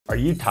Are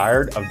you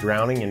tired of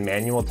drowning in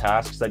manual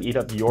tasks that eat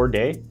up your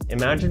day?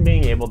 Imagine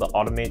being able to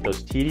automate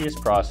those tedious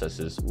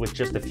processes with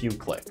just a few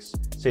clicks,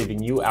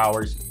 saving you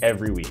hours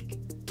every week.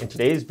 In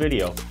today's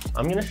video,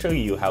 I'm going to show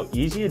you how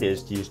easy it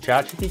is to use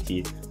Chat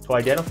GPT to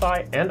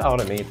identify and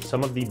automate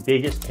some of the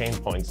biggest pain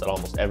points that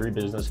almost every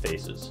business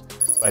faces.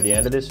 By the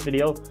end of this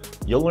video,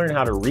 you'll learn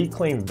how to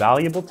reclaim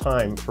valuable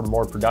time for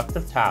more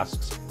productive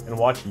tasks and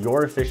watch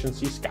your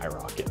efficiency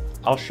skyrocket.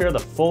 I'll share the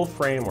full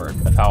framework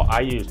of how I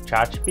use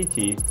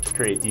ChatGPT to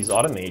create these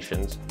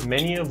automations,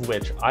 many of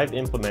which I've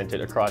implemented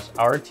across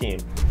our team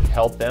to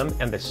help them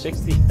and the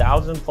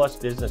 60,000 plus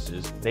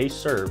businesses they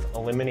serve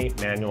eliminate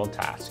manual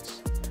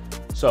tasks.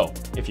 So,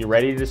 if you're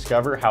ready to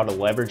discover how to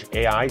leverage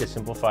AI to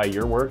simplify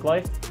your work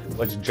life,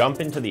 let's jump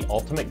into the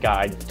ultimate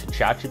guide to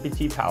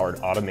ChatGPT-powered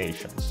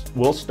automations.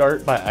 We'll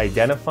start by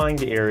identifying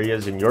the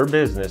areas in your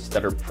business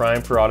that are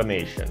prime for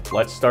automation.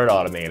 Let's start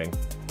automating.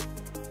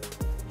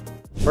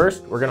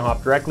 First, we're going to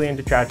hop directly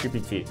into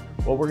ChatGPT.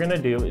 What we're going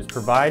to do is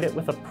provide it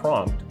with a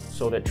prompt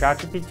so that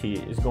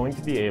ChatGPT is going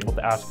to be able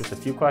to ask us a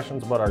few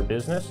questions about our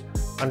business,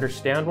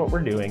 understand what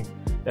we're doing,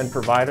 then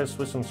provide us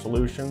with some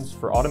solutions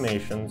for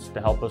automations to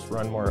help us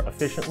run more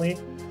efficiently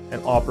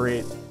and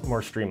operate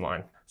more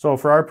streamlined. So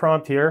for our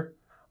prompt here,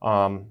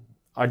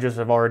 I just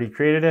have already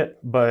created it,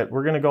 but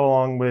we're going to go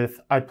along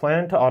with, I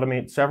plan to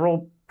automate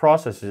several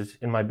processes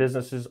in my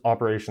business's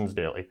operations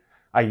daily.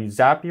 I use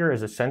Zapier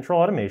as a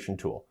central automation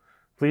tool.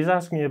 Please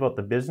ask me about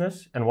the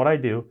business and what I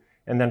do,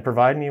 and then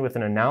provide me with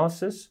an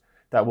analysis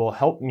that will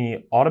help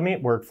me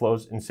automate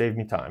workflows and save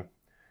me time.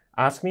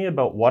 Ask me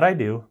about what I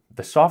do,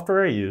 the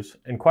software I use,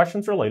 and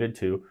questions related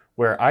to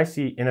where I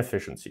see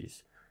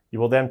inefficiencies. You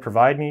will then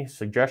provide me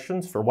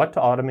suggestions for what to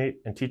automate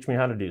and teach me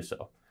how to do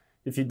so.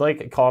 If you'd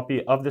like a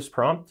copy of this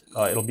prompt,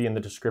 it'll be in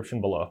the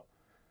description below.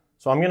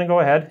 So I'm going to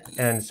go ahead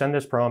and send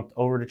this prompt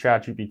over to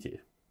ChatGPT.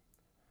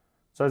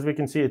 So as we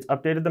can see, it's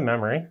updated the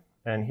memory.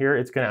 And here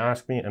it's going to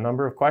ask me a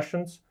number of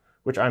questions,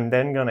 which I'm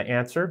then going to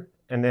answer.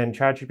 And then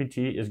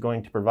ChatGPT is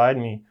going to provide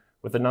me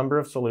with a number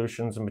of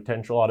solutions and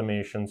potential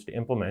automations to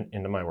implement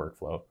into my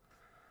workflow.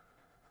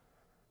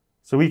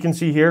 So we can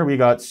see here we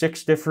got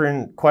 6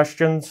 different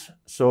questions.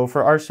 So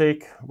for our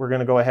sake, we're going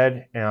to go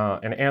ahead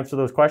and answer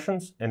those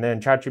questions. And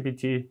then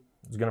ChatGPT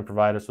is going to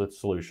provide us with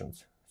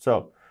solutions.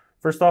 So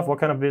first off, what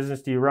kind of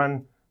business do you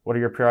run? What are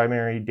your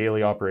primary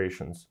daily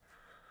operations?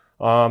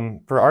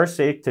 For our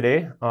sake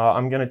today,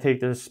 I'm going to take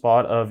this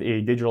spot of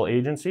a digital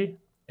agency,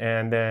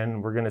 and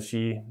then we're going to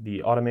see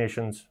the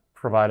automations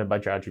provided by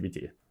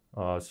ChatGPT.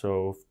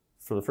 So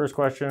for the first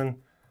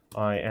question,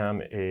 I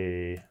am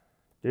a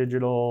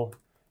digital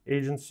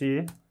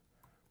agency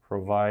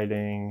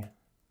providing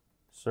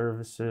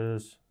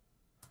services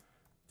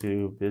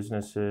to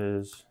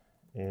businesses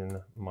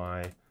in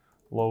my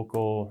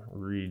local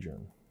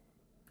region.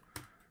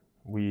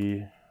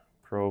 We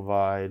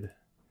provide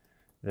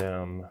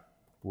them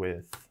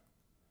with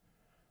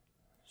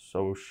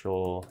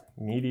social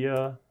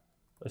media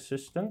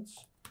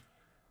assistance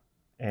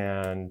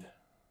and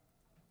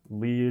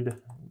lead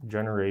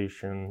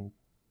generation.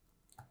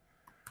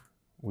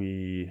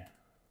 We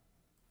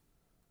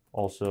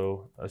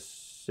also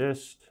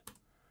assist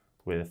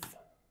with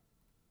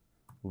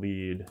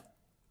lead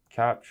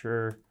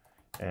capture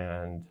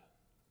and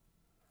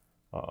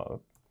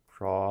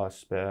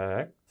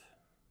prospect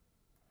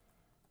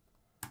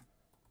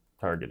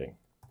targeting.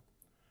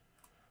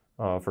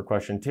 For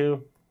question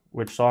 2,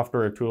 which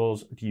software or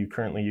tools do you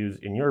currently use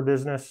in your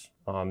business?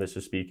 This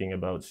is speaking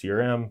about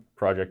CRM,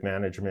 project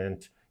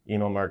management,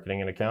 email marketing,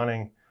 and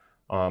accounting.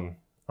 I'm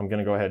going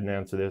to go ahead and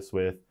answer this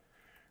with,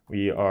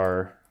 we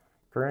are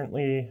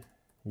currently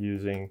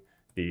using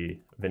the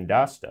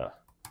Vendasta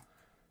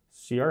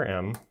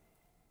CRM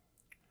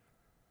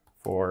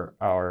for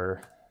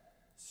our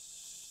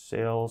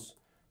sales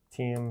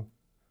team.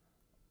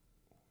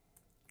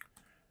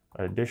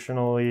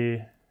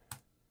 Additionally,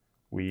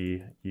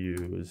 we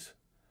use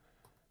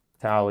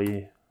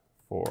Tally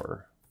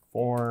for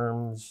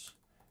forms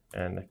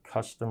and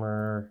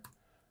customer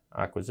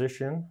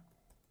acquisition,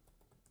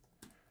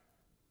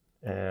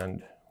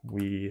 and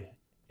we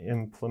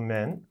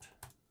implement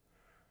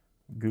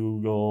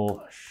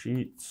Google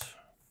Sheets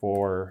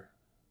for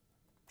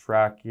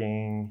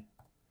tracking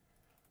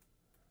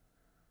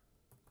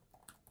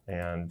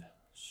and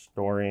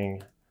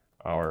storing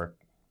our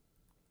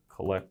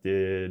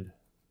collected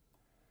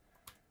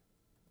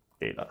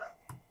data.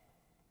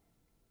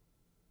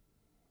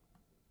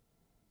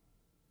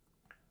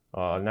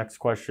 Next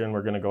question,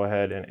 we're going to go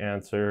ahead and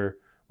answer,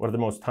 what are the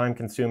most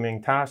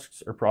time-consuming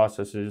tasks or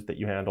processes that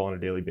you handle on a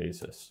daily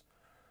basis?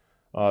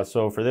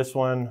 So for this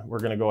one, we're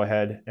going to go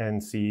ahead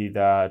and see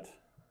that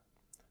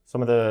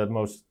some of the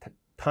most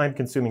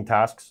time-consuming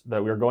tasks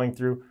that we're going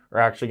through are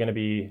actually going to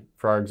be,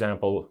 for our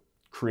example,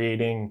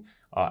 creating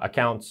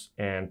accounts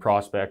and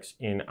prospects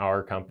in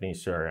our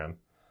company's CRM.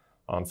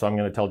 So I'm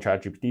going to tell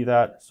ChatGPT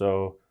that.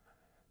 So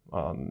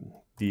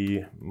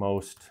the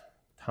most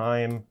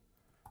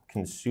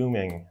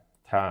time-consuming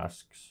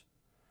tasks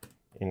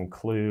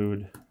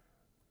include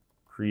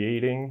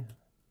creating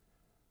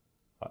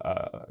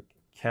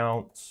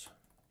accounts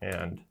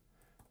and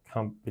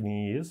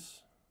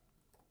companies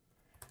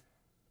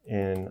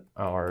in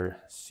our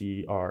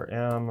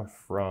CRM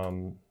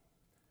from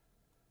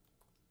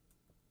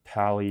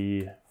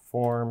tally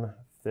form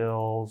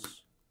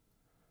fills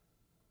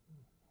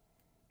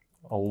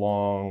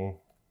along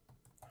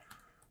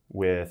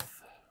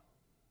with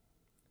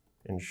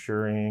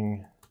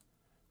ensuring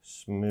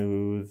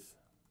smooth,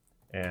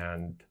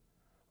 and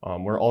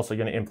we're also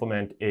going to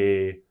implement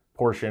a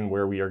portion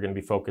where we are going to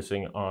be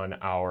focusing on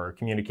our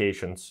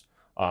communications,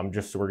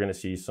 just so we're going to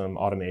see some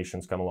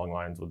automations come along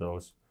lines with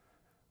those.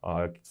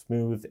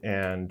 Smooth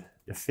and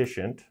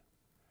efficient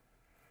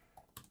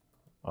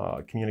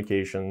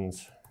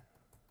communications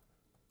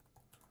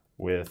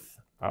with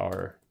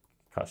our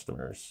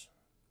customers.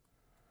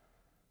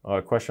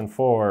 Question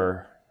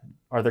 4,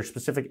 are there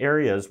specific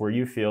areas where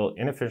you feel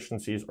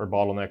inefficiencies or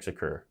bottlenecks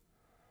occur?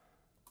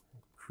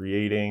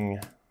 Creating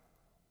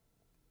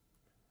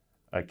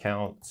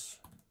accounts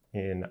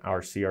in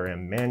our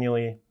CRM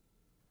manually,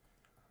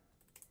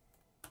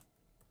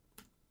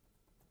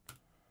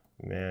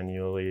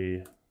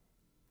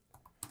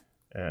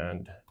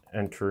 and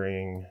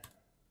entering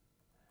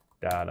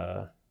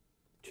data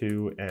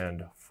to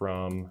and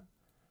from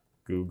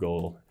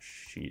Google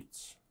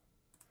Sheets.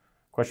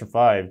 Question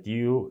 5, do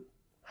you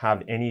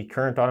have any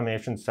current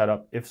automations set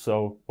up? If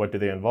so, what do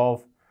they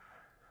involve?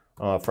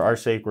 For our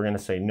sake, we're going to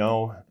say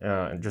no,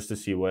 just to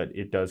see what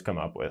it does come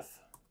up with.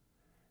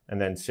 And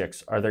then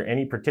 6, are there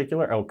any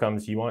particular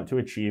outcomes you want to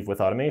achieve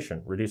with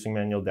automation? Reducing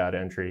manual data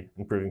entry,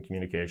 improving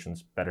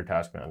communications, better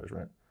task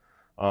management.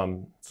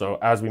 So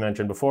as we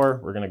mentioned before,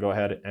 we're going to go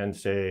ahead and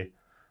say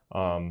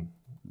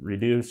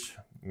reduce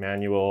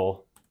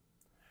manual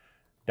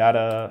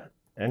data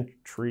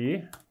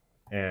entry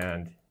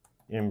and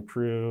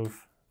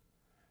improve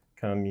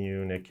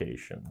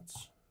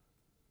communications.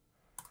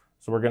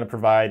 So we're going to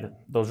provide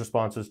those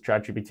responses to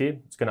Chat GPT.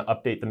 It's going to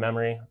update the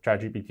memory of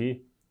Chat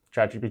GPT.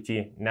 Chat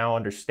GPT now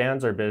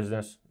understands our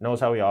business, knows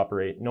how we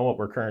operate, know what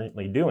we're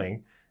currently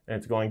doing, and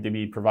it's going to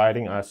be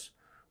providing us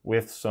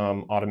with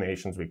some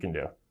automations we can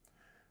do.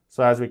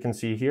 So as we can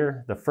see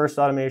here, the first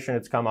automation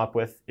it's come up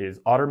with is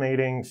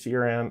automating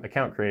CRM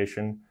account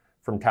creation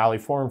from tally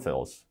form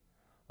fills.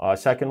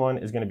 Second one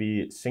is going to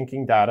be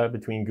syncing data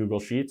between Google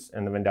Sheets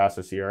and the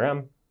Vendasta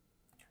CRM.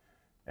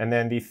 And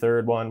then the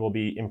third one will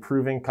be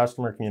improving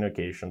customer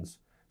communications,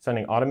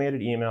 sending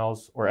automated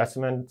emails or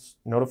SMS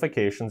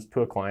notifications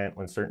to a client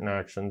when certain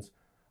actions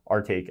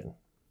are taken,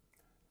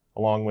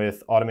 along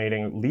with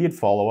automating lead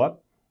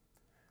follow-up.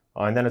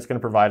 And then it's going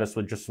to provide us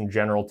with just some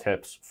general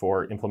tips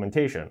for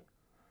implementation.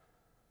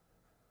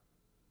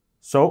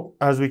 So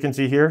as we can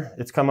see here,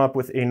 it's come up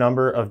with a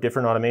number of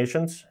different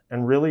automations.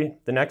 And really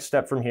the next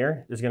step from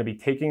here is going to be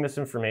taking this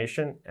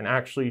information and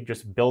actually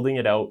just building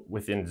it out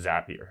within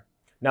Zapier.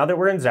 Now that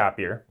we're in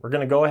Zapier, we're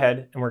going to go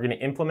ahead and we're going to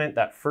implement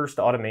that first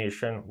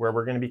automation where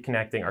we're going to be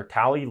connecting our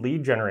tally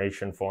lead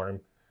generation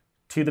form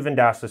to the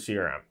Vendasta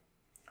CRM.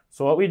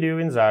 So what we do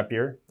in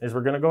Zapier is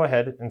we're going to go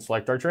ahead and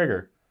select our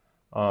trigger.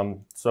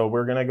 So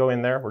we're going to go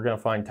in there, we're going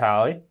to find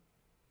tally,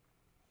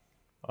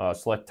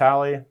 select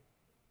tally,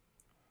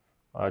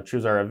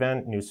 choose our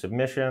event, new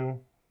submission.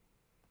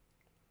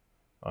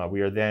 We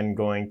are then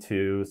going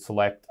to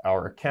select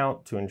our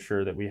account to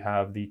ensure that we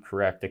have the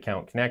correct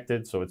account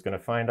connected. So it's going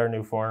to find our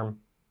new form.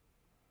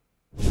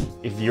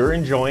 If you're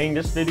enjoying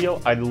this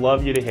video, I'd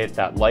love you to hit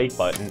that like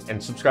button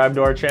and subscribe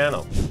to our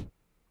channel.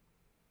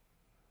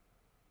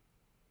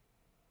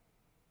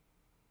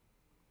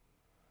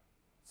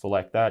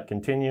 Select that,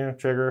 continue,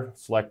 trigger,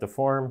 select the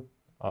form,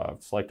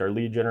 select our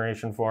lead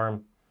generation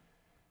form,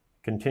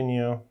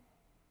 continue,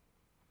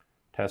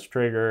 test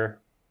trigger.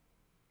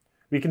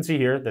 We can see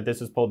here that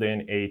this has pulled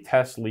in a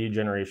test lead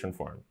generation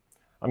form.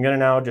 I'm going to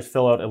now just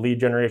fill out a lead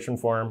generation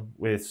form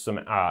with some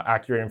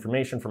accurate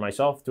information for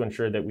myself to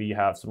ensure that we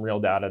have some real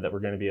data that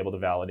we're going to be able to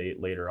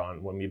validate later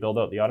on when we build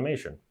out the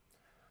automation.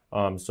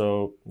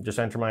 So just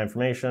enter my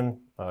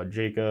information,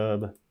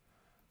 Jacob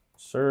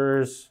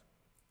Sirs,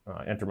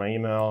 enter my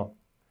email,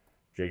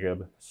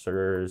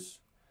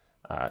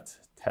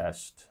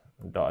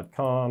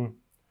 jacobsirs@test.com,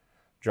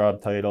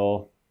 job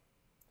title,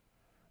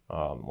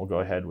 we'll go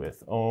ahead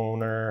with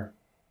owner,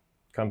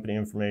 company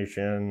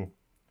information,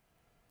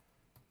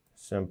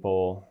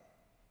 simple,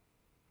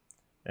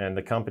 and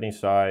the company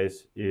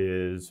size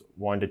is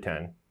 1 to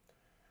 10.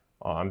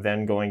 I'm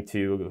then going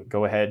to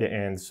go ahead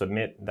and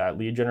submit that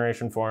lead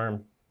generation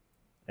form,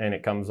 and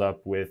it comes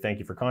up with, thank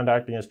you for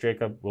contacting us,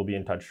 Jacob. We'll be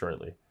in touch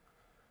shortly.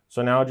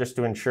 So now just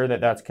to ensure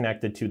that that's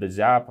connected to the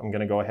Zap, I'm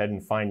going to go ahead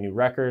and find new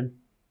record.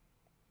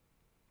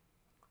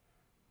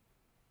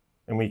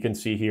 And we can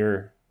see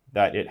here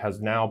that it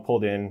has now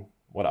pulled in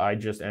what I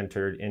just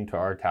entered into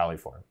our tally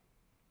form.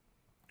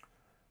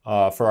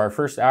 For our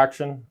first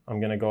action, I'm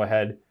going to go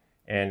ahead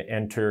and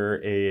enter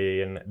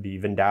in the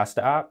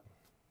Vendasta app.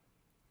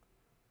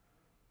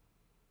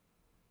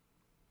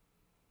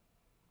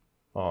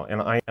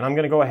 And I'm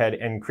going to go ahead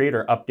and create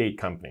our update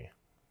company.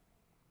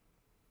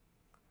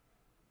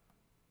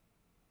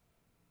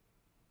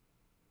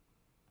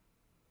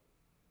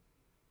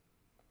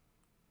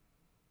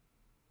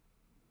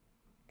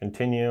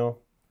 continue,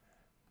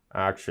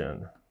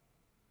 action.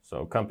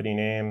 So company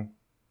name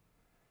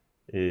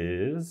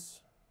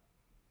is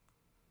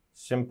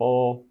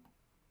simple.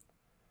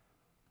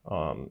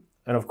 And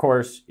of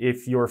course,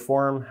 if your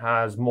form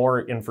has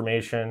more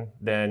information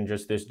than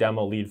just this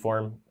demo lead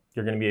form,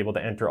 you're going to be able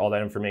to enter all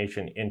that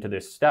information into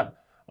this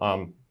step.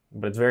 But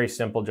it's very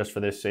simple just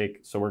for this sake.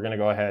 So we're going to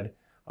go ahead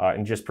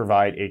and just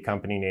provide a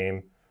company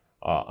name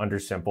under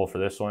simple for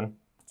this one.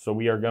 So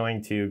we are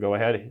going to go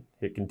ahead,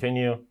 hit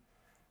continue,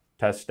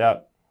 test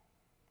step.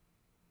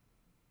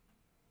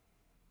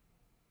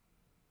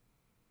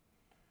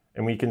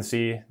 And we can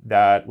see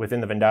that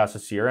within the Vendasta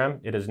CRM,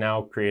 it has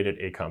now created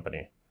a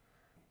company.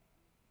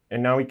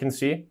 And now we can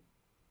see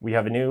we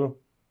have a new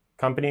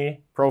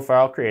company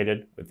profile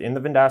created within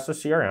the Vendasta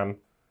CRM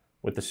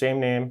with the same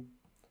name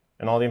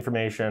and all the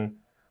information.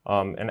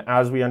 And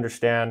as we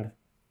understand,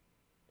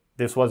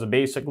 this was a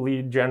basic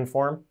lead gen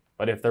form,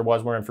 but if there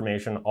was more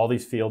information, all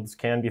these fields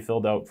can be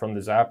filled out from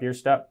the Zapier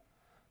step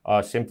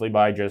simply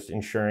by just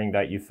ensuring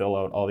that you fill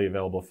out all the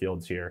available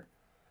fields here.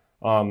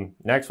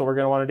 Next, what we're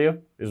going to want to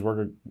do is we're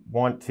going to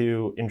want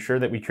to ensure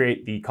that we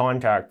create the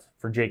contact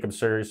for Jacob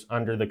Sirs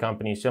under the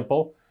company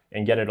simple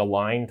and get it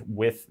aligned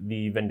with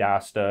the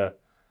Vendasta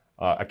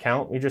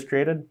account we just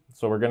created.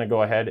 So we're going to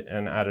go ahead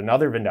and add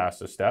another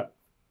Vendasta step.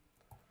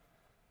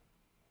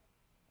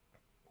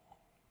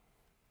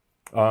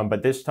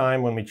 But this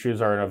time when we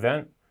choose our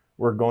event,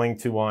 we're going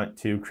to want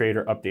to create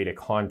or update a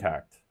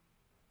contact.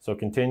 So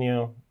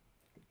continue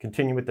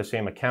with the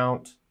same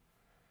account.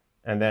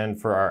 And then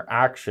for our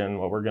action,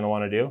 what we're going to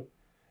want to do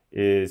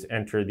is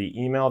enter the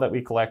email that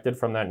we collected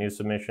from that new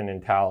submission in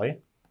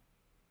Tally.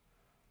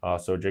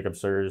 So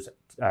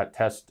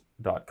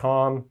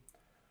jacobsirs@test.com.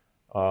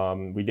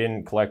 We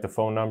didn't collect a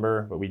phone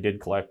number, but we did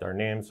collect our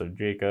name. So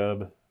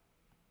Jacob,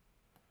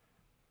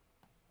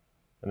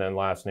 and then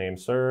last name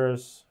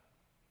Sirs.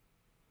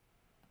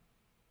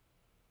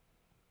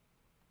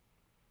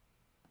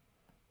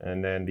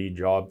 And then the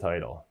job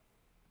title.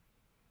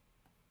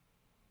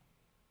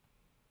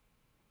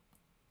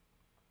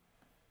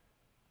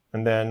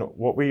 And then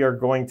what we are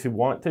going to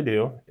want to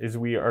do is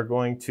we are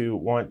going to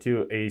want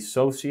to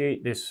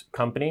associate this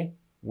company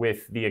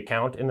with the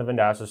account in the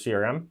Vendasta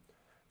CRM.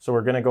 So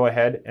we're going to go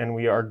ahead and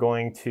we are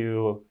going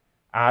to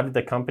add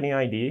the company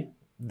ID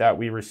that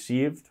we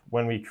received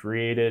when we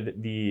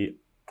created the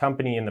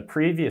company in the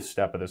previous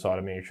step of this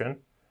automation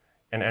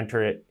and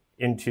enter it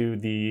into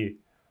the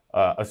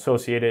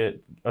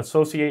associate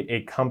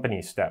a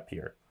company step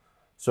here.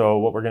 So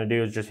what we're going to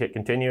do is just hit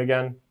continue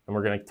again, and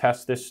we're going to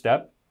test this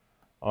step.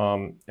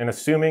 And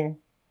assuming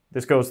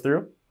this goes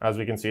through, as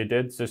we can see it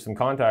did, system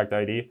contact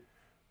ID,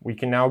 we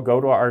can now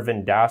go to our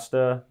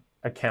Vendasta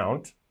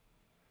account,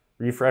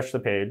 refresh the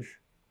page,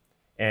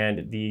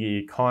 and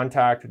the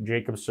contact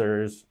Jacob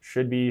Sirs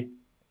should be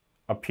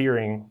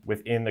appearing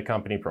within the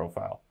company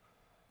profile.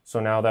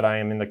 So now that I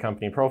am in the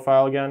company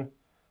profile again,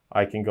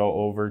 I can go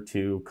over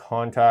to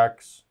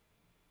contacts,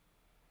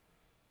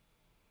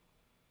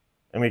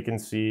 and we can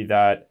see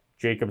that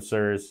Jacob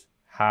Sirs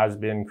has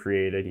been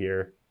created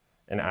here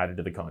and added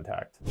to the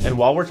contact. And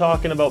while we're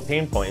talking about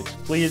pain points,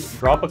 please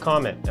drop a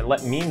comment and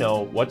let me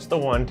know what's the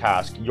one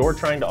task you're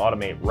trying to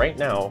automate right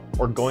now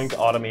or going to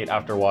automate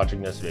after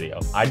watching this video.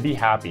 I'd be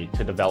happy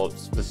to develop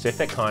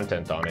specific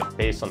content on it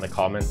based on the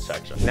comments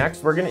section.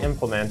 Next, we're going to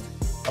implement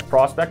a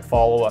prospect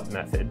follow-up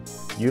method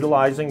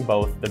utilizing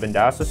both the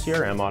Vendasta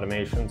CRM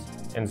automations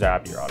and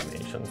Zapier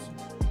automations.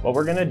 What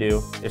we're going to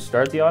do is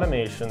start the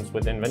automations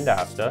within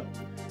Vendasta,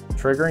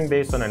 triggering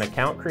based on an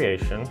account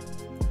creation.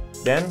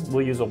 Then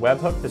we'll use a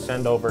webhook to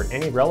send over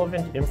any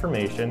relevant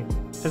information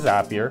to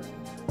Zapier,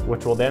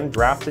 which will then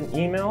draft an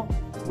email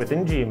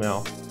within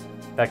Gmail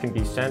that can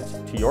be sent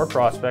to your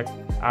prospect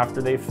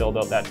after they've filled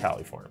out that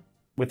Tally form.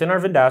 Within our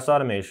Vendasta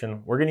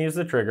automation, we're going to use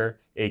the trigger,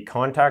 a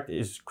contact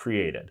is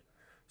created.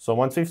 So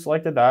once we've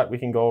selected that, we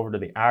can go over to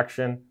the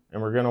action,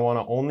 and we're going to want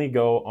to only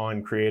go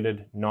on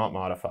created, not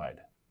modified.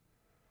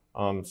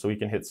 So we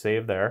can hit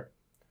save there.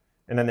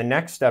 And then the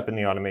next step in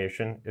the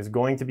automation is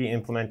going to be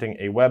implementing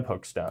a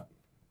webhook step.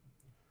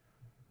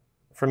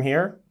 From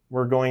here,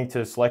 we're going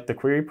to select the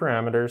query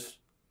parameters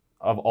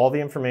of all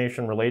the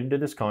information related to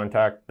this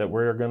contact that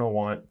we're going to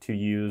want to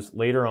use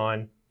later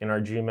on in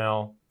our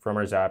Gmail from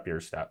our Zapier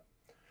step.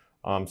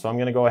 So I'm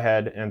going to go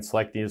ahead and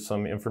select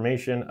some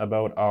information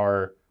about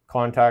our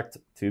contact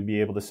to be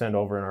able to send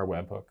over in our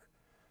webhook.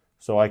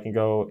 So I can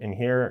go in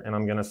here and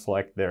I'm going to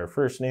select their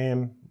first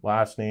name,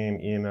 last name,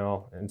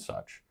 email, and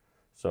such.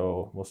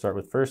 So we'll start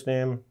with first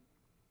name.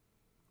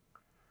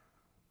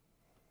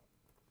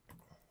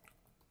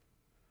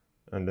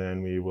 And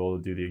then we will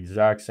do the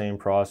exact same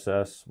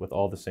process with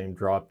all the same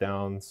drop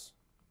downs.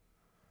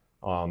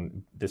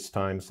 This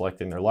time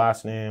selecting their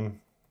last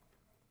name.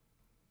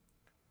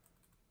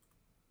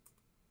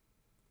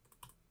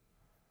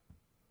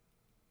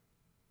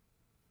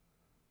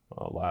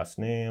 Last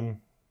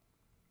name.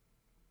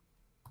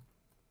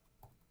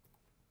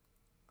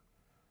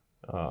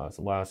 So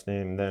last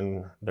name,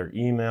 then their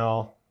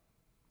email,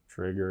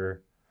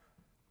 trigger,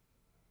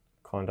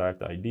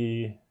 contact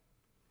ID,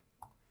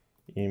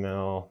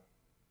 email,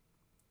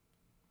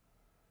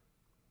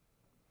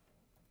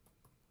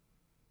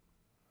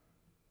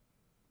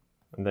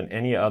 and then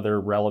any other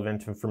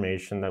relevant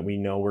information that we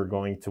know we're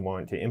going to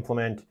want to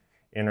implement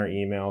in our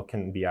email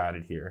can be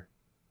added here.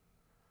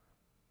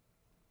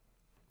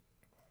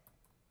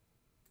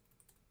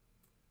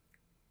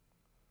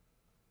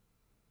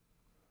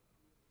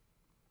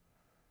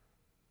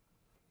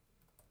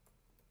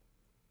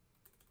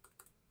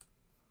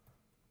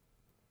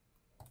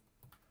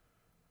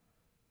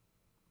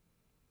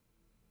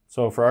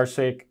 So for our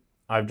sake,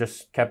 I've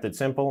just kept it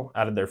simple,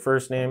 added their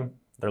first name,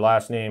 their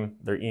last name,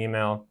 their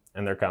email,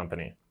 and their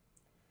company.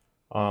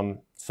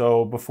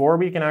 So before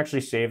we can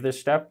actually save this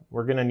step,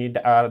 we're going to need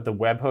to add the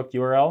webhook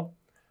URL.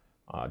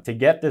 To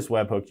get this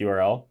webhook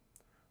URL,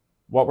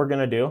 what we're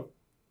going to do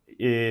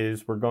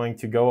is we're going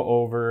to go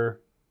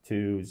over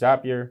to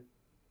Zapier,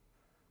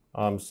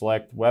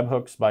 select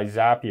webhooks by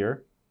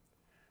Zapier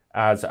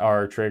as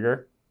our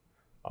trigger,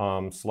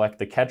 select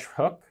the catch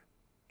hook,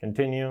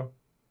 continue,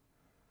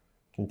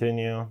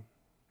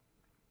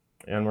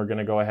 and we're going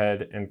to go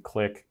ahead and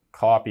click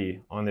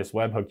copy on this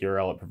webhook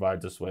URL it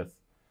provides us with.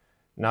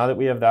 Now that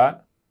we have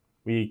that,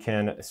 we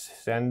can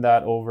send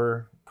that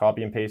over,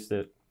 copy and paste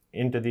it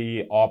into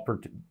the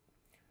webhook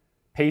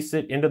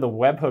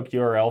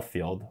URL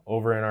field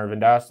over in our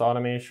Vendasta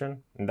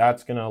automation, and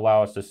that's going to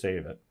allow us to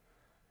save it.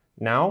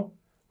 Now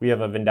we have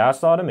a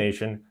Vendasta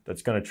automation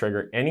that's going to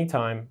trigger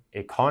anytime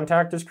a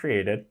contact is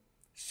created,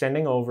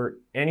 sending over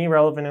any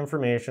relevant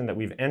information that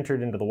we've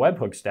entered into the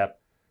webhook step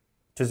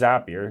to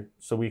Zapier,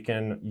 so we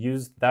can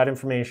use that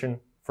information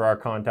for our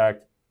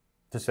contact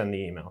to send the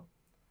email.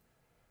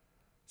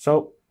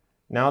 So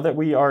now that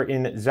we are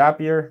in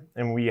Zapier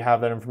and we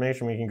have that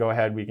information, we can go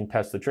ahead, we can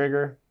test the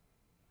trigger.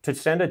 To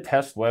send a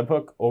test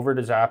webhook over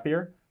to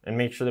Zapier and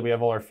make sure that we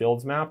have all our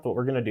fields mapped, what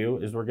we're going to do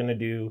is we're going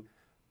to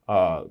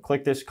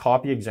click this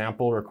copy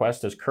example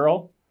request as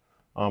curl.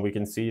 We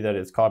can see that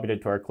it's copied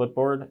it to our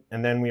clipboard,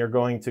 and then we are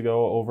going to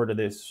go over to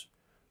this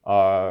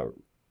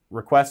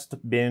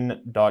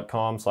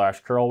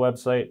requestbin.com/curl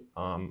website.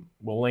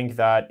 We'll link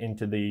that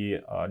into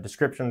the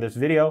description of this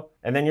video,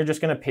 and then you're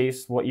just going to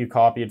paste what you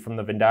copied from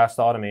the Vendasta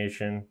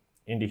automation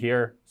into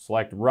here,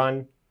 select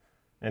run,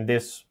 and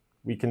this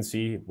we can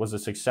see was a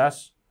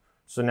success.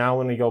 So now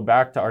when we go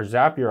back to our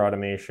Zapier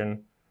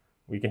automation,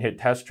 we can hit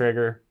test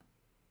trigger,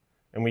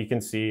 and we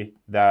can see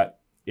that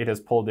it has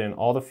pulled in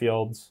all the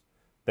fields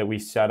that we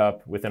set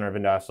up within our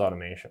Vendasta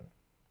automation.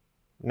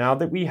 Now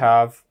that we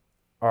have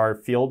our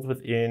fields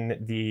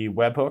within the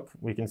webhook,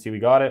 we can see we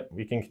got it.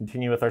 We can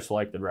continue with our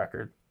selected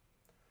record.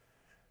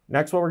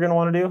 Next, what we're going to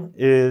want to do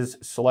is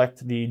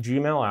select the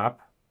Gmail app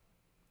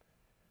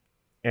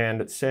and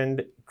we're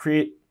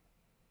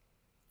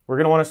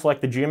going to want to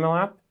select the Gmail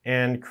app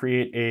and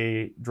create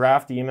a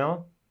draft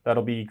email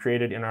that'll be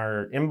created in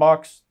our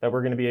inbox that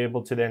we're going to be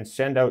able to then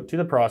send out to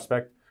the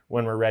prospect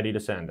when we're ready to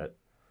send it.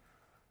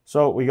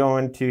 So we go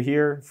into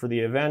here for the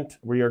event.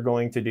 We are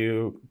going to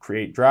do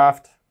create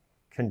draft,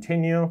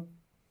 continue,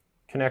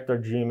 connect our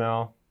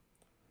Gmail,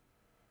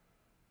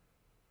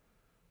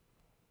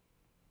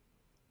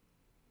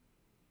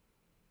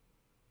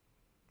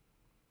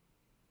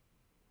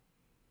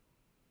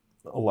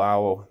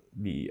 allow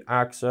the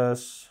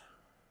access,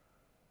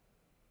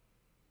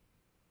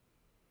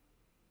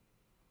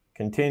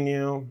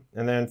 continue,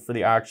 and then for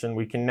the action,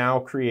 we can now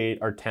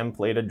create our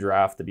templated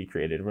draft to be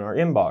created in our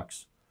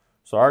inbox.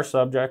 So our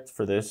subject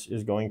for this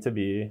is going to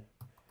be,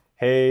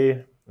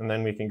 hey, and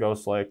then we can go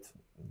select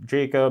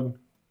Jacob.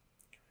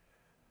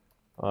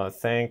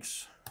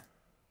 Thanks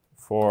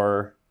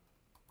for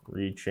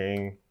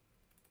reaching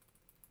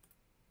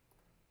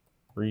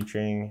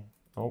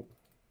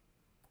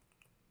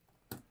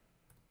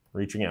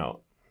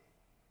out.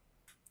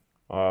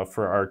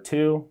 For our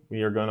two,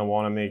 we are going to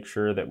want to make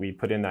sure that we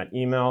put in that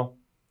email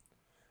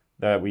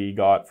that we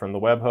got from the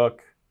webhook,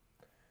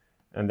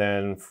 and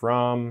then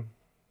from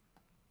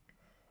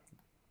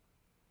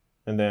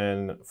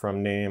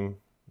name,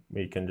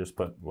 we can just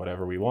put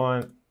whatever we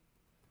want.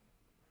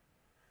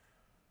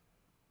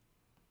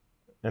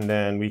 And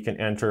then we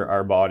can enter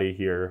our body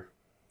here.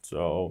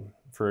 So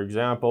for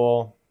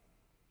example,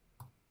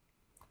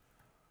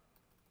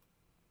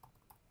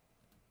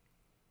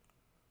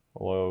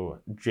 hello,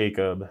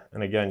 Jacob.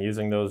 And again,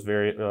 using those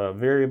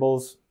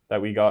variables that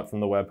we got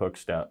from the webhook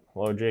step.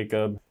 Hello,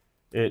 Jacob.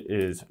 It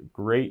is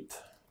great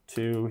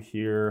to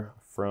hear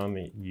from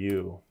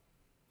you.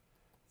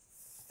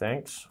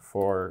 Thanks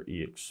for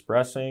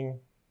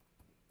expressing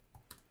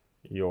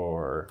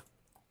your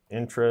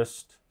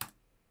interest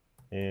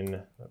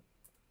in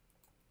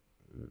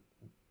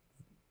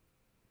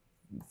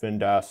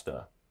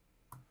Vendasta.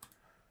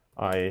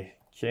 I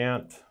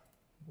can't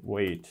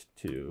wait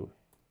to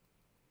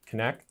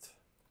connect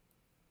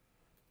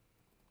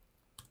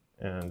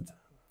and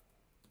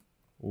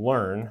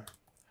learn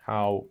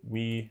how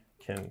we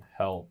can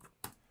help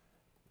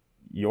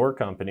your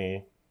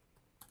company.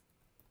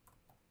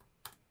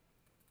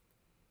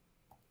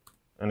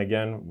 And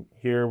again,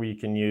 here we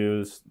can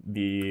use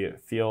the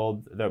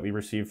field that we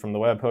received from the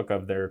webhook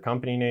of their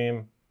company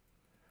name,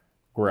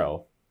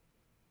 grow.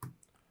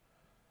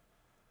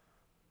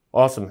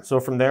 Awesome. So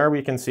from there,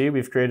 we can see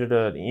we've created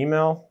an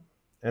email,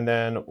 and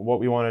then what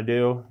we want to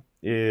do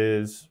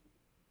is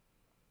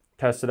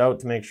test it out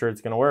to make sure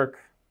it's going to work.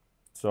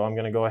 So I'm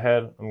going to go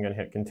ahead, I'm going to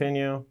hit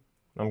continue,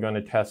 I'm going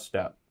to test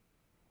step.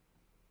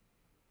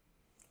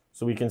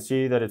 So we can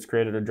see that it's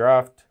created a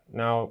draft.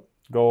 Now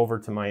go over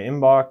to my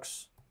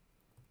inbox.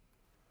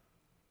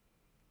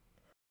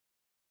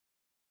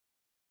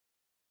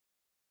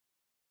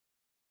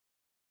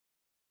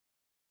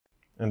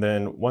 And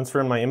then once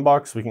we're in my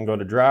inbox, we can go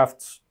to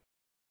drafts.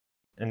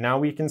 And now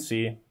we can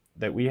see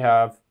that we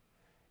have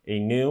a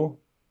new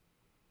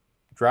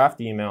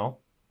draft email,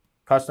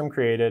 custom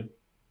created,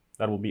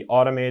 that will be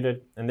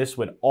automated. And this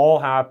would all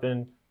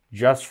happen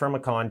just from a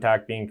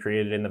contact being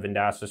created in the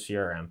Vendasta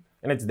CRM.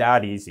 And it's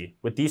that easy.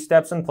 With these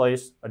steps in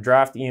place, a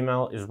draft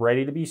email is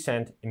ready to be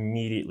sent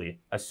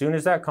immediately. As soon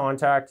as that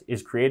contact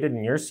is created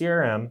in your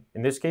CRM,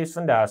 in this case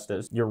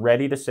Vendasta's, you're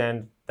ready to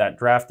send that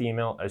draft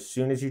email as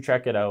soon as you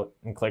check it out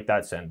and click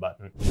that send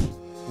button.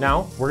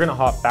 Now, we're gonna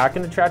hop back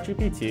into Chat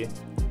GPT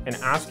and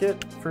ask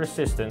it for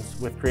assistance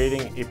with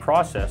creating a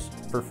process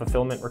for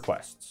fulfillment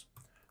requests.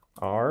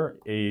 Our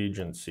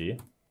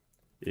agency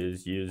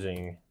is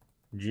using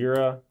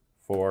Jira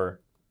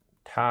for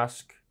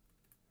task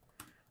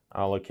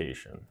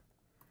allocation.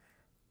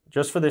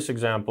 Just for this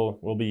example,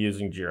 we'll be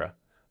using Jira.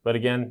 But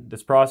again,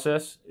 this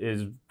process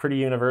is pretty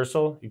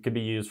universal. It could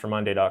be used for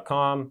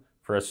Monday.com,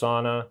 for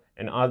Asana,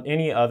 and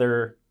any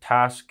other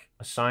task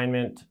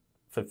assignment,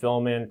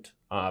 fulfillment,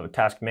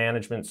 task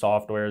management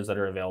softwares that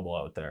are available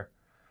out there.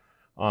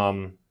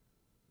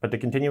 But to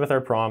continue with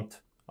our prompt,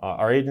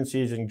 our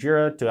agency is using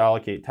Jira to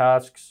allocate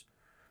tasks.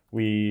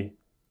 We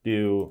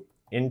do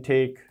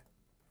intake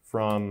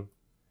from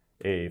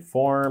a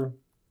form.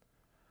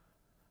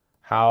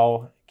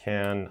 How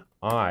can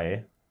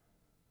I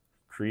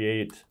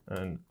create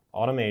an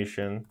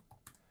automation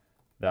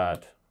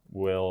that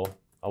will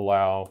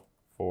allow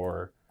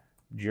for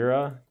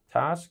Jira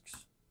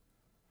tasks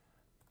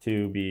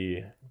to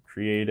be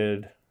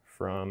created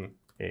from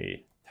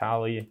a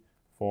tally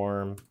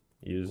form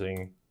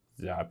using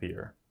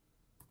Zapier?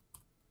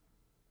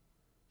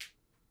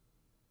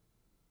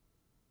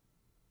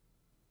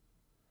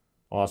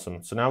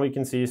 Awesome. So now we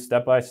can see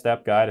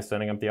step-by-step guide of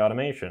setting up the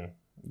automation.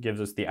 It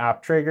gives us the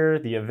app trigger,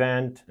 the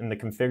event, and the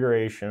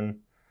configuration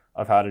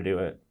of how to do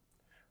it,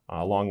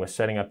 along with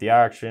setting up the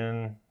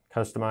action,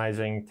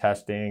 customizing,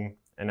 testing,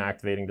 and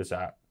activating the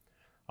Zap.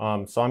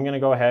 So I'm going to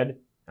go ahead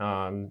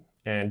and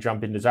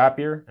jump into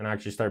Zapier and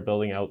actually start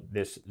building out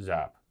this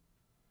Zap.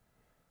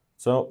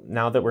 So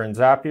now that we're in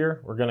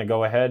Zapier, we're going to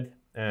go ahead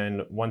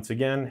and once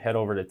again head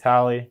over to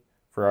Tally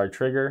for our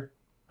trigger,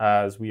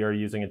 as we are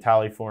using a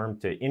Tally form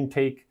to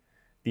intake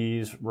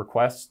these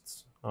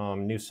requests.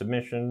 New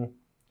submission,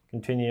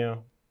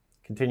 continue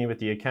with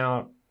the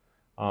account.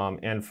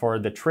 And for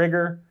the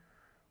trigger,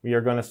 we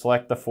are going to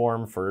select the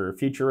form for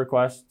feature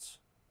requests,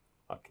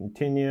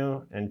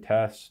 continue and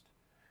test.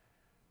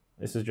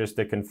 This is just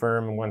to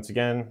confirm, and once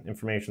again,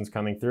 information's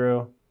coming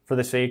through. For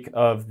the sake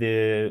of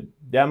the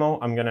demo,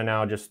 I'm going to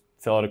now just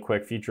fill out a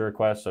quick feature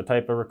request. So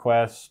type of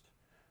request,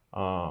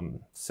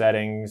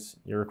 settings,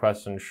 your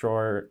request in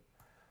short,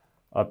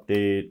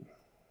 update,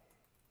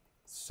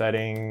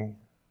 setting,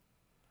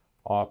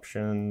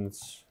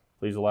 options.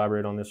 Please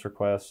elaborate on this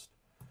request.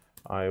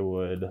 I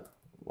would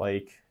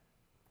like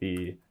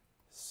the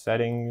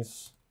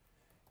settings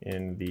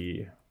in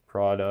the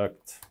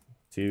product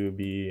to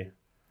be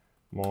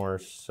more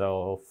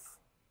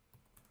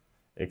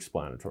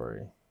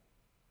self-explanatory.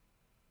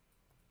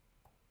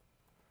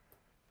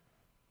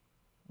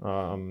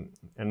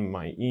 And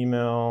my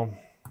email.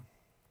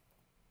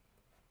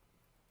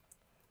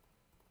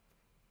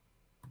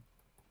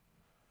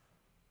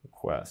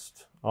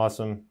 Request.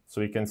 Awesome.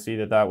 So we can see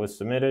that that was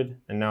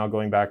submitted. And now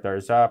going back to our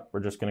Zap,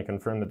 we're just going to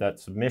confirm that that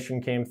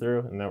submission came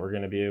through and that we're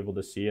going to be able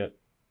to see it.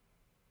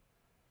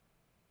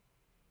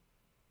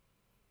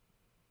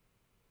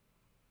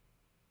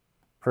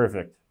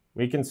 Perfect.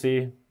 We can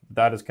see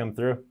that has come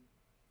through.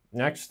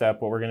 Next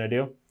step, what we're going to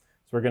do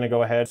is we're going to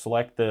go ahead and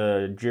select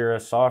the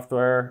Jira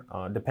software.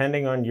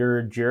 Depending on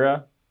your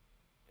Jira,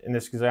 in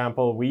this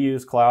example, we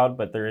use cloud,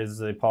 but there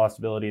is a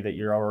possibility that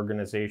your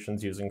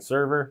organization's using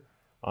server.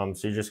 So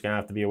you're just going to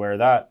have to be aware of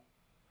that.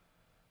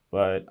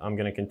 But I'm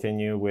going to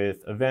continue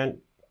with event,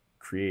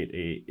 create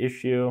a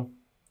issue,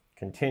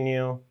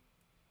 continue,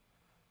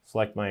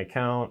 select my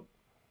account,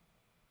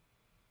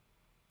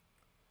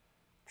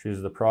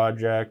 choose the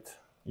project.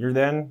 You're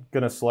then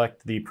going to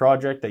select the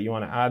project that you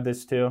want to add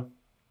this to,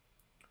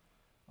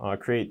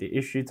 create the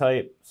issue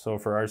type. So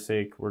for our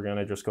sake, we're going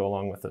to just go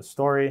along with a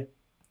story.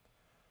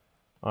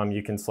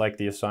 You can select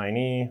the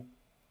assignee.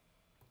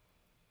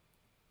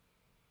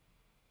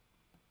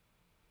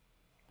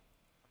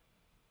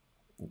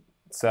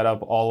 Set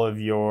up all of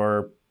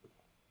your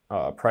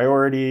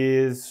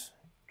priorities,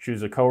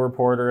 choose a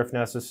co-reporter if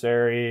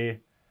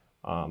necessary,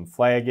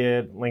 flag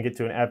it, link it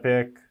to an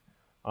epic.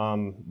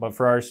 But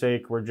for our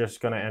sake, we're just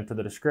going to enter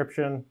the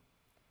description.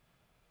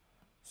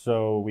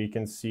 So we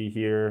can see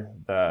here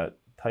that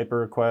type a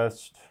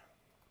request.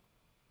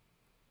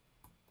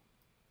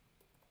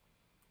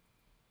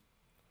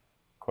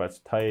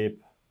 Request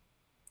type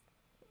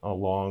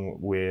along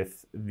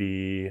with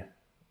the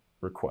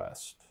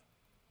request.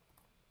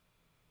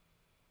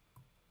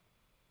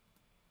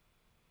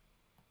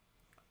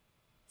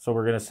 So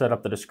we're going to set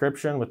up the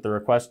description with the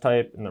request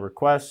type and the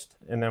request,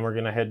 and then we're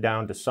going to head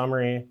down to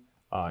summary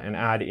and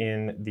add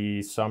in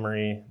the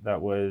summary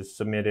that was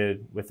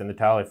submitted within the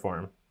tally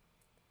form.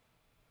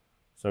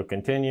 So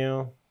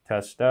continue,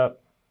 test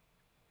step.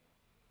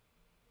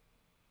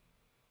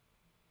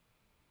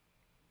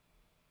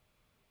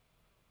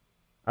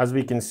 As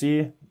we can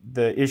see,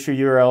 the issue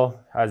URL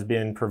has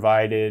been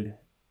provided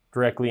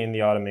directly in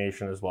the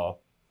automation as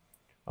well.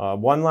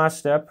 One last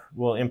step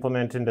we'll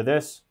implement into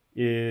this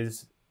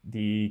is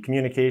the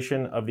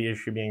communication of the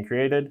issue being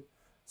created.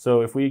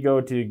 So if we go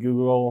to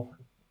Google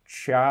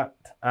Chat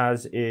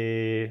as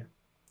a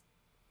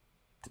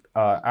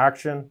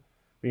action,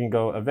 we can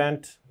go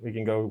event, we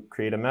can go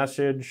create a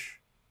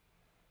message.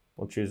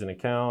 We'll choose an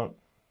account.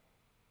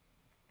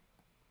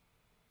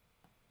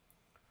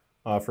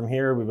 From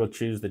here, we will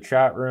choose the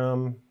chat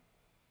room.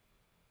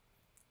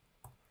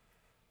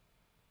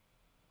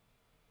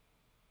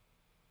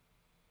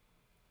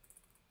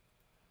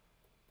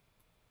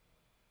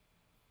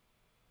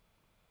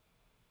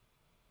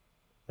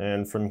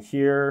 And from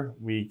here,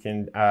 we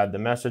can add the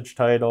message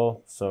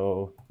title.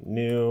 So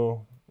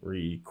new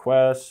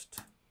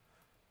request.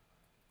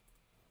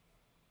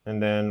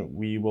 And then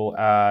we will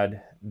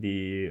add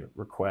the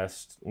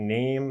request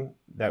name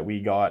that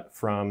we got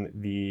from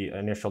the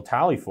initial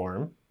tally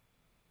form.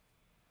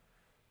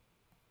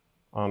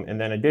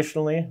 And then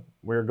additionally,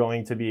 we're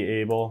going to be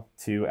able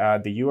to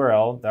add the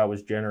URL that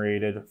was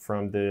generated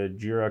from the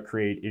Jira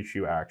create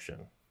issue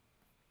action.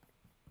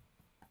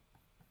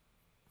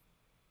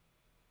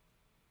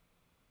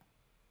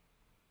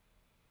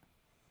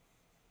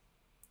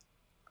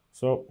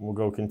 So we'll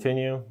go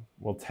continue.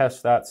 We'll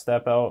test that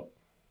step out.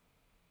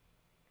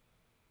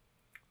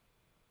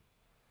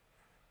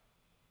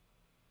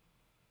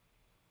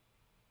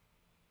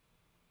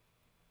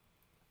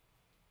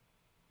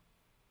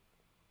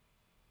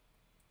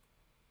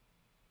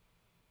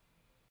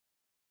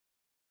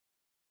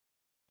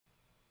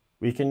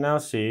 We can now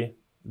see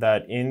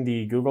that in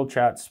the Google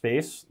Chat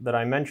space that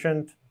I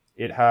mentioned,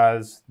 it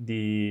has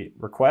the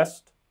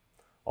request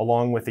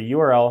along with the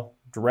URL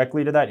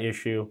directly to that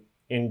issue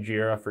in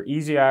Jira for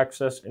easy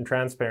access and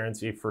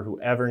transparency for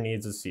whoever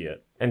needs to see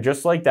it. And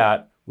just like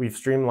that, we've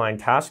streamlined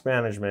task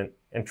management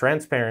and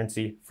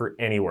transparency for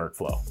any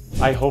workflow.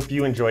 I hope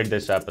you enjoyed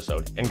this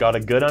episode and got a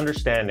good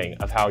understanding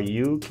of how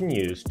you can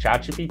use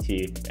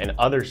ChatGPT and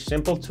other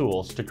simple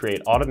tools to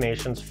create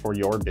automations for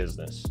your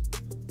business.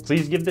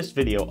 Please give this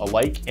video a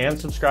like and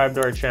subscribe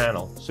to our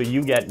channel so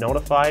you get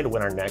notified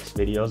when our next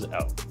video is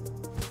out.